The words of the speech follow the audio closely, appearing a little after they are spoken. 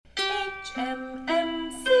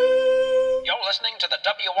HMMC. You're listening to the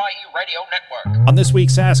WYE Radio Network. On this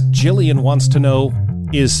week's Ask, Jillian wants to know,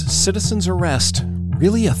 is citizen's arrest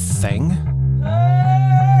really a thing?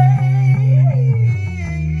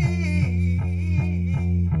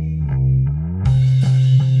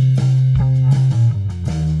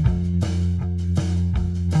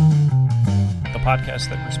 The podcast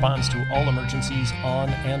that responds to all emergencies on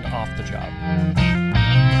and off the job.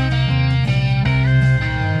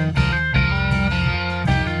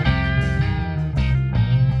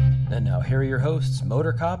 And now here are your hosts,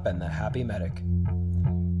 Motor Cop and the Happy Medic.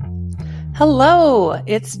 Hello,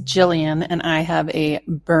 it's Jillian, and I have a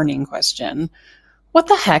burning question. What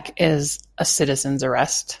the heck is a citizen's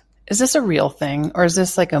arrest? Is this a real thing, or is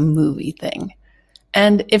this like a movie thing?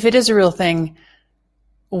 And if it is a real thing,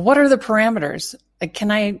 what are the parameters? Like, can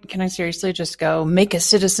I seriously just go make a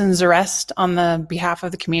citizen's arrest on the behalf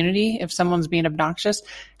of the community if someone's being obnoxious?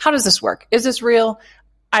 How does this work? Is this real?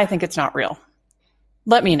 I think it's not real.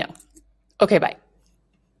 Let me know. Okay, bye.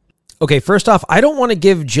 Okay, first off, I don't want to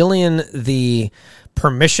give Jillian the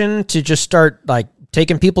permission to just start like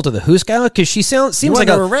taking people to the Hooskow because she seems like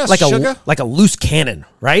a loose cannon,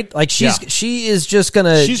 right? Like she is just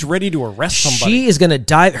gonna. She's ready to arrest somebody. She is gonna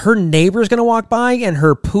dive. Her neighbor's gonna walk by, and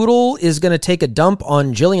her poodle is gonna take a dump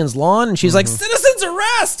on Jillian's lawn, and she's like, "Citizen's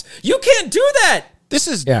arrest! You can't do that." This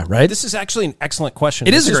is right. This is actually an excellent question.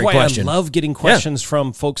 It is a great question. I love getting questions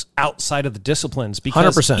from folks outside of the disciplines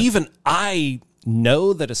because 100%. Even I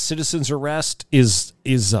know that a citizen's arrest is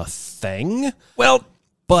a thing. Well,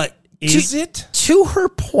 but is it? To her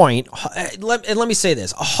point, let me say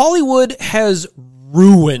this. Hollywood has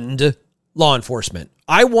ruined law enforcement.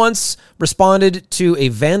 I once responded to a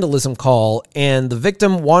vandalism call, and the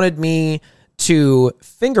victim wanted me to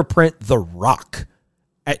fingerprint The Rock.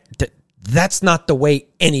 That's not the way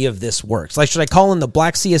any of this works. Like, should I call in the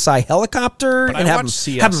black CSI helicopter and have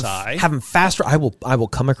him faster? I will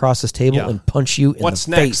come across this table and punch you in the face. What's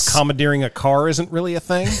next? Commandeering a car isn't really a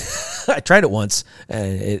thing? I tried it once,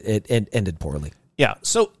 and it ended poorly. Yeah.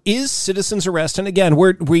 So is citizen's arrest, and again,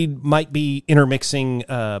 we might be intermixing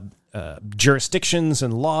jurisdictions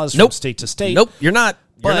and laws from state to state. Nope, you're not.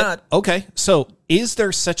 You're not. Okay. So is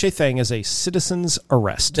there such a thing as a citizen's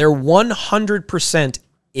arrest? There 100%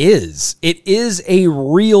 is. It is a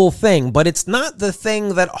real thing, but it's not the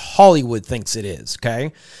thing that Hollywood thinks it is,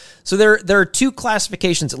 okay? So there are two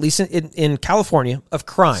classifications, at least in California, of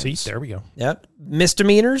crimes. See, there we go. Yep.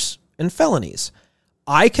 Misdemeanors and felonies.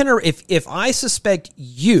 I can, if I suspect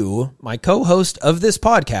you, my co-host of this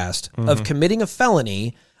podcast, of committing a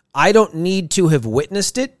felony, I don't need to have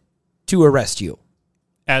witnessed it to arrest you.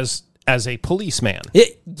 As a policeman?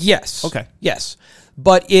 Yes. Okay. Yes.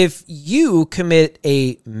 But if you commit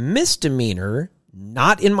a misdemeanor,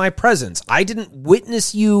 not in my presence, I didn't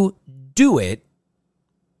witness you do it,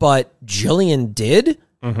 but Jillian did,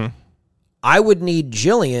 I would need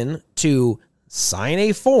Jillian to sign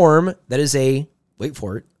a form that is a, wait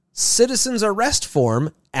for it, citizen's arrest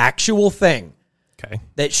form, actual thing. Okay.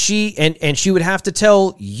 That she, and she would have to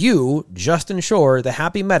tell you, Justin Shore, the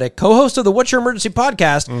Happy Medic, co-host of the What's Your Emergency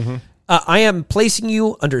podcast, I am placing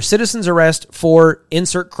you under citizen's arrest for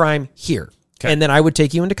insert crime here. Okay. And then I would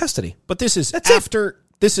take you into custody. But this is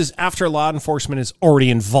after law enforcement is already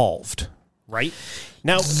involved, right?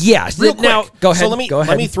 Now, real quick. Now, go ahead. So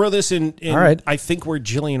let me throw this in All right. I think where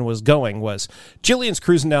Jillian was going was Jillian's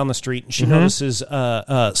cruising down the street and she notices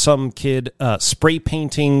some kid spray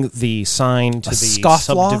painting the sign to the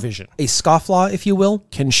subdivision. A scofflaw, if you will.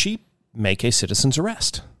 Can she make a citizen's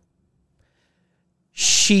arrest?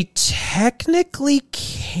 She technically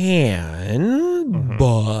can,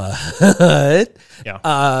 but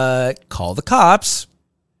call the cops,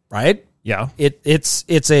 right? Yeah.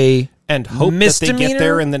 It's a and hope misdemeanor. That they get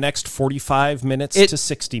there in the next 45 minutes to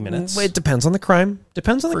 60 minutes. It depends on the crime.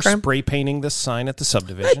 For spray painting this sign at the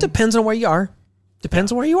subdivision. It depends on where you are.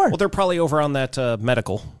 Depends on where you are. Well, they're probably over on that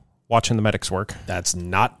medical, watching the medics work. That's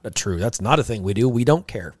not true. That's not a thing we do. We don't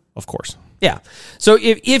care. Of course. Yeah. So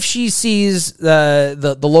if she sees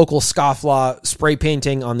the local scofflaw spray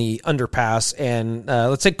painting on the underpass and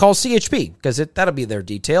let's say call CHP because that'll be their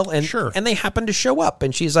detail and they happen to show up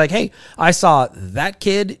and she's like, hey, I saw that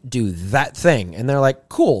kid do that thing. And they're like,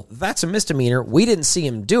 cool, that's a misdemeanor. We didn't see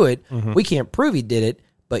him do it. We can't prove he did it,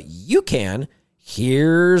 but you can.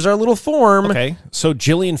 Here's our little form. Okay. So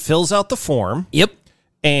Jillian fills out the form. Yep.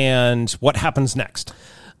 And what happens next?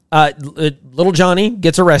 Little Johnny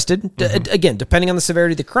gets arrested. Again, depending on the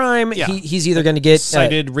severity of the crime, he's either going to get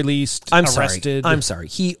cited, released, arrested. I'm sorry.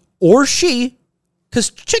 He or she Because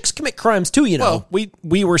chicks commit crimes too, you know. Well,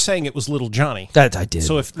 we were saying it was little Johnny. That I did.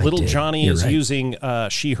 So if little Johnny is using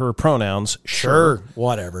she, her pronouns, sure.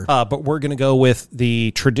 Whatever. But we're going to go with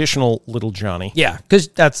the traditional little Johnny. Yeah, because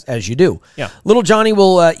that's as you do. Yeah. Little Johnny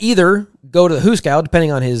will either go to the Hooskow,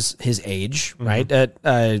 depending on his age, right?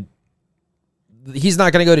 He's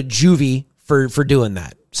not going to go to juvie for doing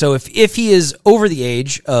that. So if he is over the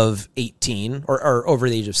age of 18, or over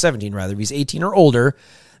the age of 17, rather, if he's 18 or older,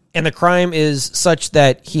 and the crime is such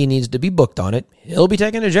that he needs to be booked on it, he'll be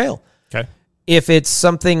taken to jail. Okay. If it's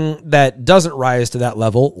something that doesn't rise to that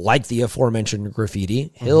level, like the aforementioned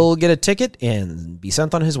graffiti, he'll get a ticket and be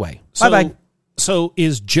sent on his way. Bye-bye. So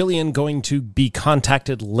is Jillian going to be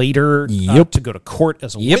contacted later to go to court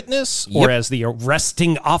as a witness or as the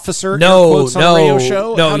arresting officer? No, on a radio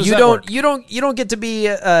show? No, you don't get to be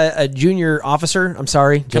a junior officer. I'm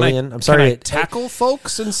sorry, Jillian. I'm sorry. Can I tackle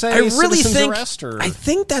folks and say I really think arrest? Or? I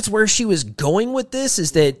think that's where she was going with this.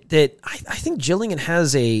 Is that I think Jillian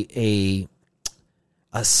has a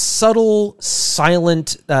subtle,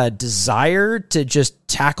 silent desire to just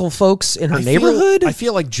tackle folks in her neighborhood. I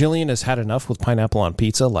feel like Jillian has had enough with pineapple on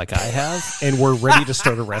pizza, like I have, and we're ready to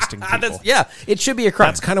start arresting people. It should be a crime.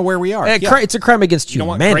 That's kind of where we are. It's a crime against humanity. You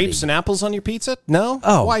don't want grapes and apples on your pizza? No?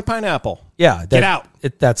 Oh. Why pineapple? Yeah. Get out.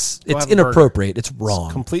 It's inappropriate. It's wrong.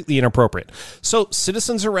 It's completely inappropriate. So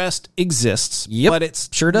citizen's arrest exists, but it's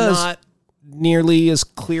sure does. Not nearly as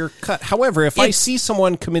clear cut. However, if I see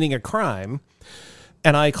someone committing a crime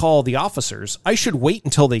and I call the officers, I should wait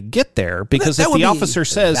until they get there, because if the officer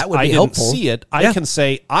says I didn't see it, I can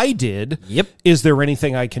say I did. Yep. Is there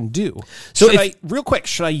anything I can do? So real quick,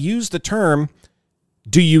 should I use the term,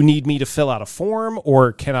 do you need me to fill out a form,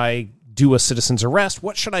 or can I do a citizen's arrest?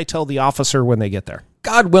 What should I tell the officer when they get there?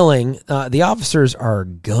 God willing, the officers are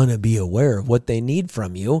going to be aware of what they need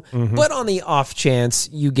from you. Mm-hmm. But on the off chance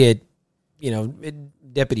you get,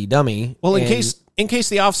 deputy dummy. Well, in case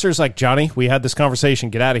the officer's like, Johnny, we had this conversation,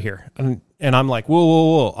 get out of here. And I'm like,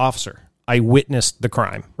 whoa, officer, I witnessed the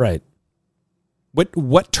crime. Right.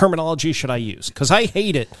 What terminology should I use? Because I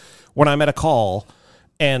hate it when I'm at a call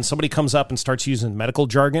and somebody comes up and starts using medical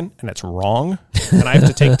jargon and it's wrong. And I have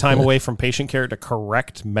to take time away from patient care to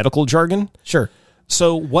correct medical jargon. Sure.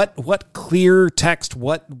 So what clear text,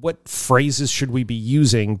 what phrases should we be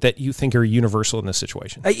using that you think are universal in this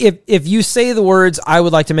situation? If you say the words, I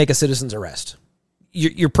would like to make a citizen's arrest,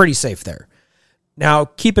 you're pretty safe there. Now,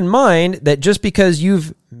 keep in mind that just because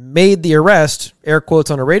you've made the arrest, air quotes,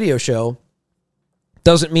 on a radio show,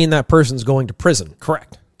 doesn't mean that person's going to prison.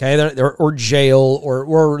 Correct. Okay, or jail,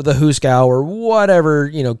 or the Hooskow, or whatever,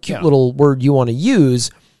 cute little word you want to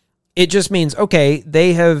use. It just means, okay,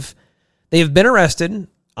 they have been arrested.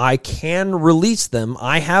 I can release them.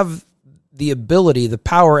 I have the ability, the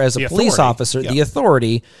power as a police officer, the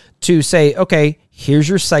authority to say, okay, here's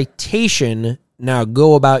your citation. Now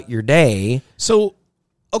go about your day. So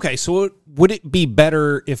would it be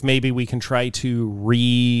better if maybe we can try to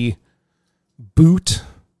reboot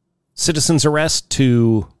citizen's arrest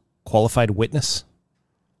to qualified witness?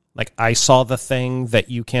 Like, I saw the thing that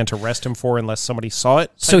you can't arrest him for unless somebody saw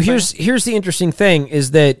it. So here's the interesting thing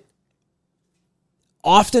is that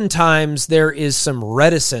oftentimes there is some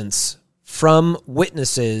reticence from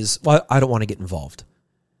witnesses. Well, I don't want to get involved.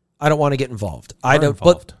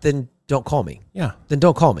 But then don't call me. Yeah. Then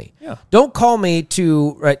don't call me. Yeah. Don't call me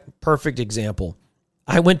to, right. Perfect example.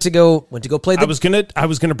 I went to go play the... I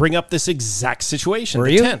was gonna bring up this exact situation. Were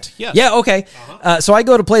the you? Tent. Yes. Yeah. Okay. So I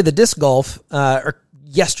go to play the disc golf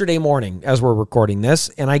yesterday morning as we're recording this,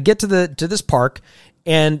 and I get to this park,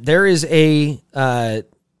 and there is a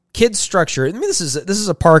kids structure. I mean, this is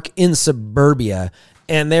a park in suburbia,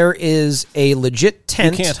 and there is a legit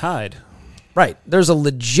tent. You can't hide. Right. There's a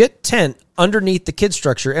legit tent underneath the kids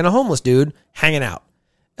structure and a homeless dude hanging out.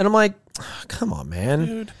 And I'm like, oh, come on, man.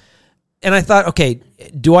 Dude. And I thought, okay,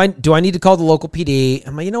 do I need to call the local PD?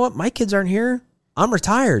 I'm like, you know what? My kids aren't here. I'm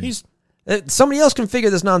retired. Somebody else can figure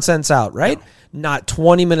this nonsense out, right? No. Not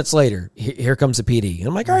 20 minutes later, here comes the PD. And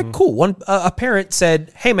I'm like, all right, cool. A parent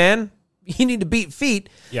said, hey, man, you need to beat feet.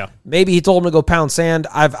 Yeah. Maybe he told him to go pound sand.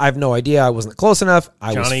 I've no idea. I wasn't close enough.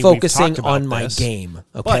 I was focusing on my game.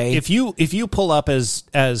 Okay. But if you pull up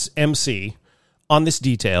as MC on this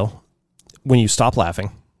detail, when you stop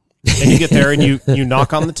laughing, and you get there and you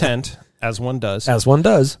knock on the tent, as one does.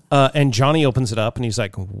 And Johnny opens it up and he's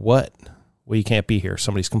like, what? Well, you can't be here.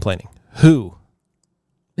 Somebody's complaining. Who?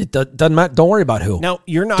 It doesn't matter. Don't worry about who. Now,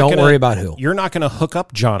 Don't worry about who. You're not going to hook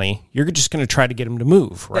up Johnny. You're just going to try to get him to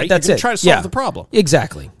move, right? That's You're it. Try to solve the problem.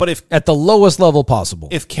 Exactly. But if at the lowest level possible.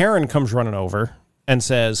 If Karen comes running over and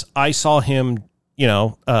says, I saw him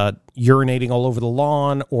urinating all over the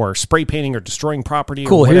lawn or spray painting or destroying property.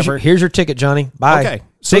 Cool. Or whatever. Here's your ticket, Johnny. Bye. Okay.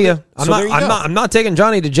 See ya. I'm not taking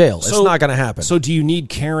Johnny to jail. It's not going to happen. So do you need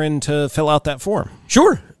Karen to fill out that form?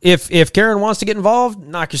 Sure. If Karen wants to get involved,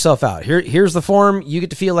 knock yourself out. Here's the form. You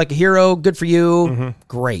get to feel like a hero. Good for you. Mm-hmm.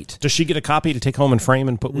 Great. Does she get a copy to take home and frame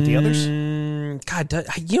and put with the others?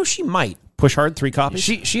 God, she might. Push hard, 3 copies?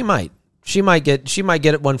 She might. She might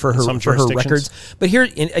get one for her records. But here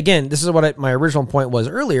again, this is what my original point was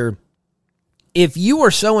earlier. If you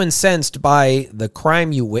are so incensed by the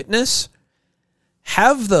crime you witness,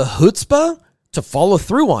 have the chutzpah to follow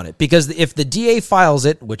through on it. Because if the DA files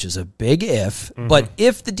it, which is a big if, but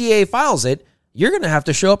if the DA files it, you're going to have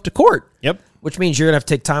to show up to court. Yep. Which means you're going to have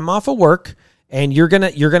to take time off of work. And you're gonna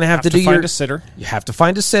have to find a sitter. You have to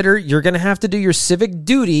find a sitter. You're gonna have to do your civic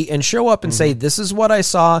duty and show up and say, "This is what I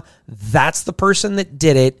saw. That's the person that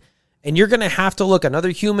did it." And you're gonna have to look another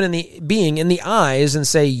human being in the eyes and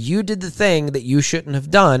say, "You did the thing that you shouldn't have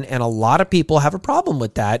done." And a lot of people have a problem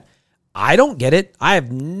with that. I don't get it. I have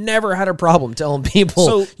never had a problem telling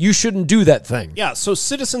people you shouldn't do that thing. Yeah. So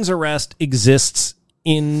citizen's arrest exists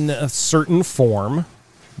in a certain form.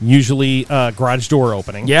 Usually garage door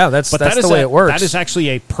opening. Yeah, that's the way it works. That is actually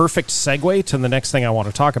a perfect segue to the next thing I want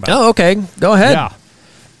to talk about. Oh, okay. Go ahead. Yeah.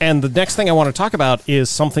 And the next thing I want to talk about is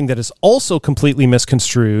something that is also completely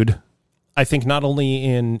misconstrued, I think, not only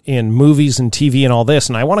in movies and TV and all this,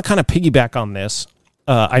 and I want to kind of piggyback on this.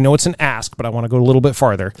 I know it's an ask, but I want to go a little bit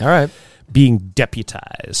farther. All right. Being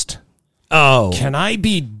deputized. Oh. Can I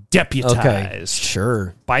be deputized? Okay.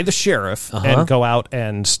 Sure. By the sheriff and go out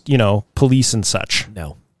and, police and such?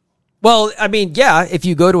 No. Well, I mean, yeah, if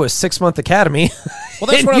you go to a 6-month academy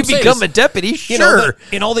and you become a deputy, sure.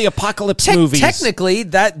 In all the apocalypse movies. Technically,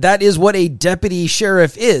 that is what a deputy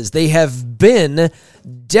sheriff is. They have been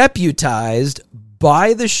deputized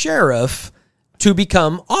by the sheriff to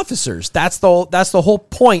become officers. That's the whole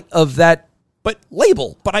point of that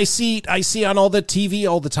label. But I see on all the TV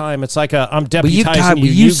all the time, it's like I'm deputizing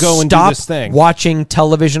you go and do this thing. Watching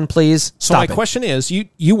television, please. So my question is, you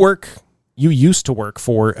used to work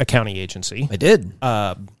for a county agency. I did.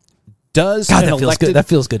 That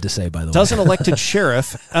feels good to say, by the way. Does an elected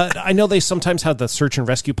sheriff, I know they sometimes have the search and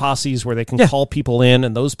rescue posses where they can call people in,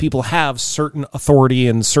 and those people have certain authority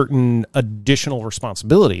and certain additional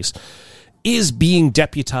responsibilities. Is being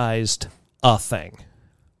deputized a thing?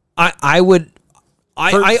 I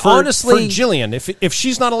honestly... For Jillian, if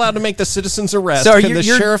she's not allowed to make the citizen's arrest, can the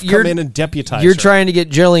sheriff come in and deputize her? You're trying to get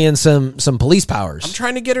Jillian some police powers. I'm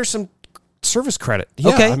trying to get her some service credit.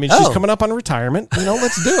 Yeah, okay. I mean, she's coming up on retirement.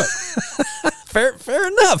 Let's do it. Fair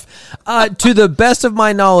enough. To the best of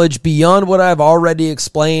my knowledge, beyond what I've already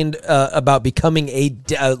explained about becoming a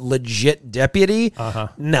legit deputy,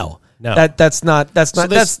 no. That's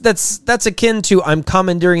akin to I'm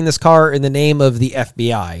commandeering this car in the name of the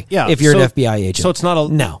FBI. Yeah, if you're an FBI agent, so it's not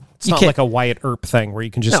It's not like a Wyatt Earp thing where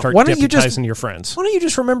you can just start deputizing your friends. Why don't you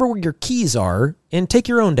just remember where your keys are and take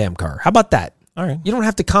your own damn car? How about that? All right. You don't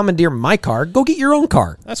have to commandeer my car. Go get your own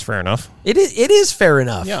car. That's fair enough. It is fair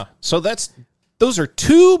enough. Yeah. So those are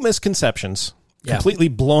two misconceptions completely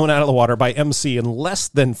blown out of the water by MC in less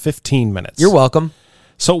than 15 minutes. You're welcome.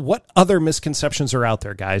 So what other misconceptions are out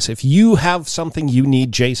there, guys? If you have something you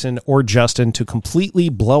need Jason or Justin to completely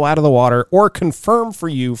blow out of the water or confirm for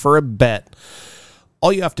you for a bet,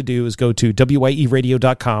 all you have to do is go to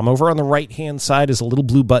WYEradio.com. Over on the right-hand side is a little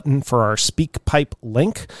blue button for our SpeakPipe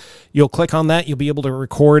link. You'll click on that. You'll be able to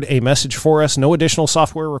record a message for us. No additional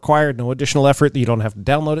software required, no additional effort. You don't have to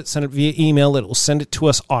download it, send it via email. It will send it to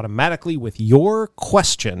us automatically with your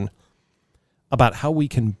question about how we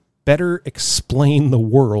can better explain the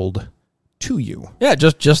world to you. Yeah,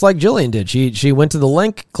 just like Jillian did. She went to the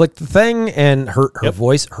link, clicked the thing, and her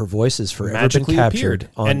voice has forever magically been captured.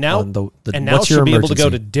 And now she'll be able to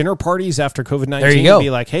go to dinner parties after COVID-19 there you go. And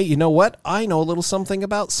be like, hey, you know what? I know a little something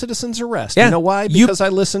about citizen's arrest. Yeah. You know why? Because I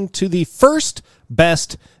listened to the first,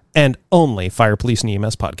 best, and only Fire, Police, and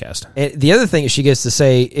EMS podcast. And the other thing she gets to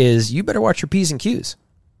say is, you better watch your P's and Q's,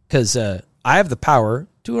 because I have the power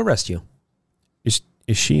to arrest you.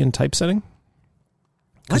 Is she in typesetting?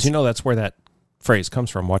 Because that's where that phrase comes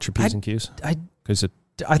from. Watch your P's and Q's. Because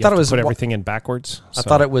I thought it was put everything in backwards. I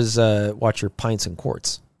thought it was watch your pints and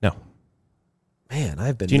quarts. No, man,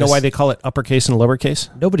 I've been. Do you know why they call it uppercase and lowercase?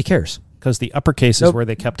 Nobody cares. Because the uppercase is where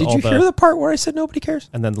they kept all the. Did you hear the part where I said nobody cares?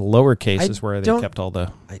 And then the lowercase is where they kept all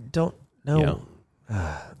the. I don't know.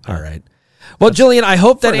 All right. Well, Jillian, I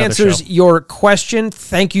hope that answers your question.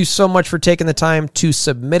 Thank you so much for taking the time to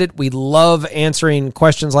submit it. We love answering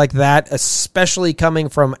questions like that, especially coming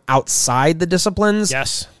from outside the disciplines.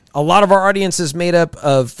 Yes. a lot of our audience is made up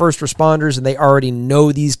of first responders, and they already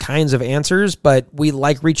know these kinds of answers, but we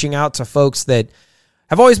like reaching out to folks that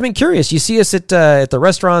have always been curious. You see us at the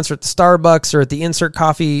restaurants or at the Starbucks or at the Insert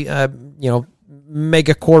Coffee,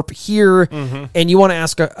 Megacorp here, and you want to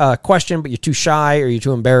ask a question, but you're too shy or you're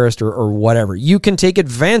too embarrassed or whatever. You can take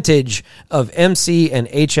advantage of MC and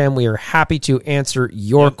HM. We are happy to answer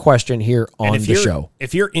your question here on the show.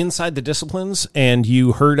 If you're inside the disciplines and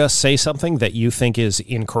you heard us say something that you think is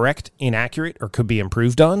incorrect, inaccurate, or could be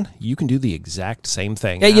improved on, you can do the exact same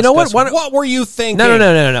thing. Yeah, you know what? What were you thinking?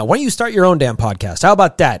 No. Why don't you start your own damn podcast? How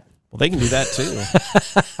about that? Well, they can do that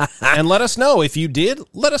too. And let us know. If you did,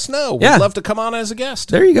 let us know. We'd love to come on as a guest.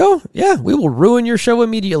 There you go. Yeah, we will ruin your show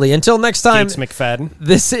immediately. Until next time, Gates McFadden.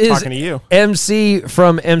 This is talking to you. MC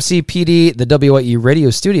from MCPD, the WIE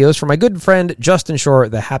radio studios, for my good friend Justin Shore,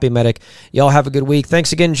 the Happy Medic. Y'all have a good week.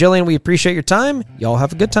 Thanks again, Jillian. We appreciate your time. Y'all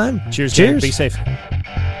have a good time. Cheers. Cheers. Man. Be safe.